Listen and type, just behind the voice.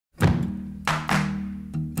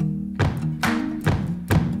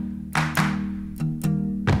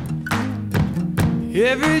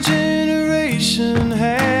Every generation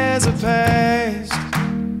has a past.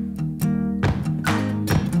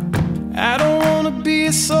 I don't wanna be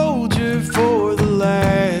a soldier for the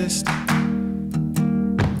last.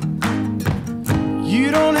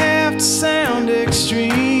 You don't have to sound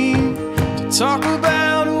extreme to talk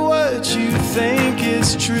about what you think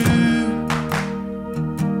is true.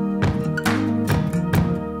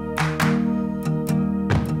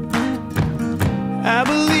 I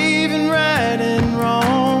believe in right and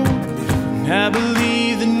wrong, and I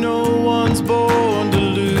believe that no one's born to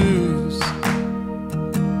lose.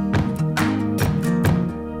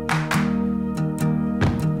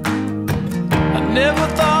 I never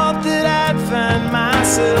thought that I'd find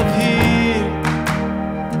myself here,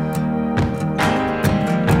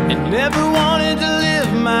 and never wanted to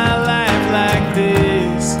live my life like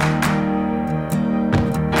this.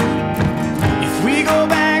 If we go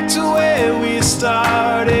back to where we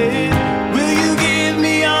started, will you give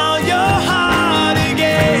me all your heart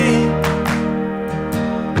again?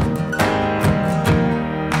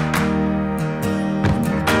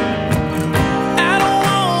 I don't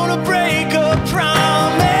wanna break a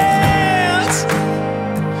promise,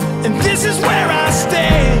 and this is where I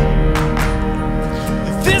stay.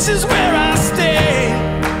 This is where